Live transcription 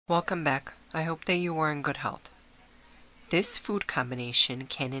Welcome back. I hope that you are in good health. This food combination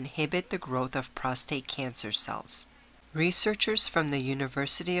can inhibit the growth of prostate cancer cells. Researchers from the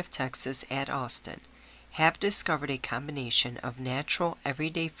University of Texas at Austin have discovered a combination of natural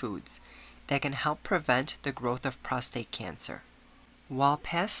everyday foods that can help prevent the growth of prostate cancer. While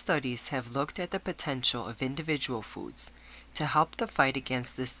past studies have looked at the potential of individual foods to help the fight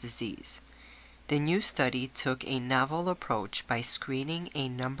against this disease, the new study took a novel approach by screening a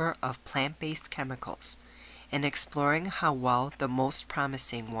number of plant-based chemicals and exploring how well the most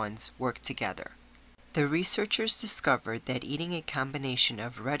promising ones work together. The researchers discovered that eating a combination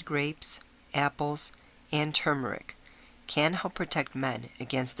of red grapes, apples, and turmeric can help protect men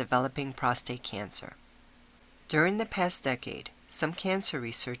against developing prostate cancer. During the past decade, some cancer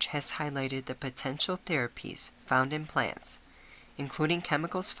research has highlighted the potential therapies found in plants, including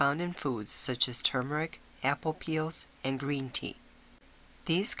chemicals found in foods such as turmeric, apple peels, and green tea.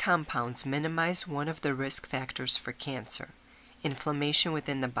 These compounds minimize one of the risk factors for cancer, inflammation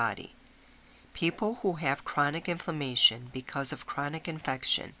within the body. People who have chronic inflammation because of chronic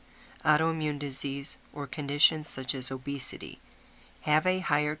infection, autoimmune disease, or conditions such as obesity have a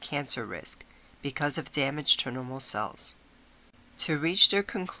higher cancer risk because of damage to normal cells. To reach their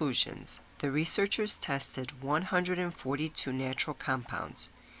conclusions, the researchers tested 142 natural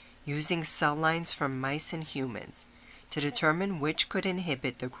compounds using cell lines from mice and humans to determine which could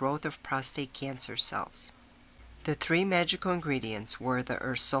inhibit the growth of prostate cancer cells. The three magical ingredients were the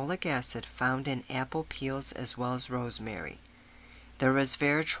ursolic acid found in apple peels as well as rosemary, the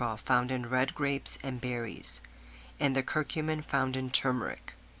resveratrol found in red grapes and berries, and the curcumin found in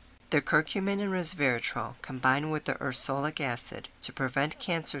turmeric. The curcumin and resveratrol combine with the ursolic acid to prevent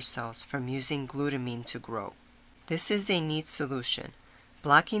cancer cells from using glutamine to grow. This is a neat solution,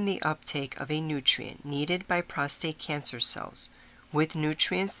 blocking the uptake of a nutrient needed by prostate cancer cells with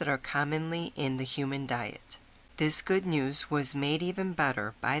nutrients that are commonly in the human diet. This good news was made even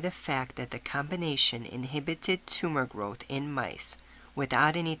better by the fact that the combination inhibited tumor growth in mice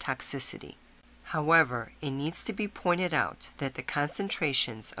without any toxicity. However, it needs to be pointed out that the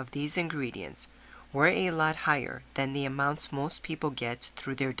concentrations of these ingredients were a lot higher than the amounts most people get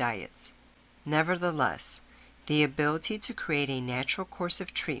through their diets. Nevertheless, the ability to create a natural course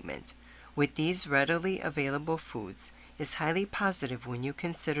of treatment with these readily available foods is highly positive when you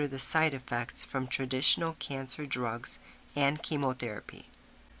consider the side effects from traditional cancer drugs and chemotherapy.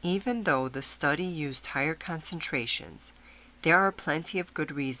 Even though the study used higher concentrations, there are plenty of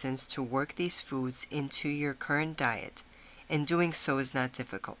good reasons to work these foods into your current diet, and doing so is not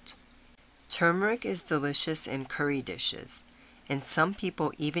difficult. Turmeric is delicious in curry dishes, and some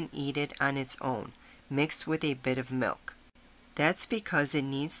people even eat it on its own, mixed with a bit of milk. That's because it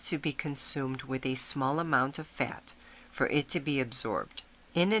needs to be consumed with a small amount of fat for it to be absorbed.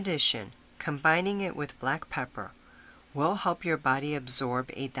 In addition, combining it with black pepper will help your body absorb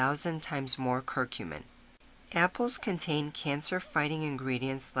 1,000 times more curcumin. Apples contain cancer-fighting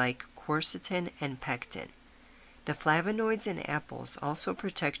ingredients like quercetin and pectin. The flavonoids in apples also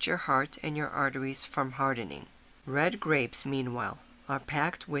protect your heart and your arteries from hardening. Red grapes, meanwhile, are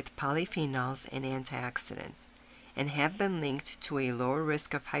packed with polyphenols and antioxidants, and have been linked to a lower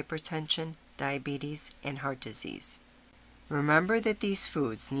risk of hypertension, diabetes, and heart disease. Remember that these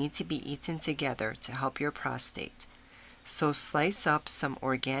foods need to be eaten together to help your prostate, so slice up some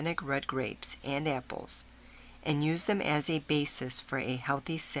organic red grapes and apples and use them as a basis for a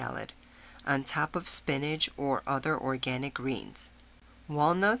healthy salad on top of spinach or other organic greens.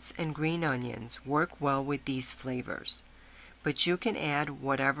 Walnuts and green onions work well with these flavors, but you can add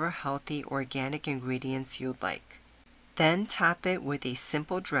whatever healthy organic ingredients you'd like. Then top it with a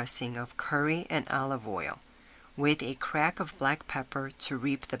simple dressing of curry and olive oil with a crack of black pepper to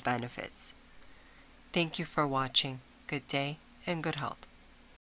reap the benefits. Thank you for watching. Good day and good health.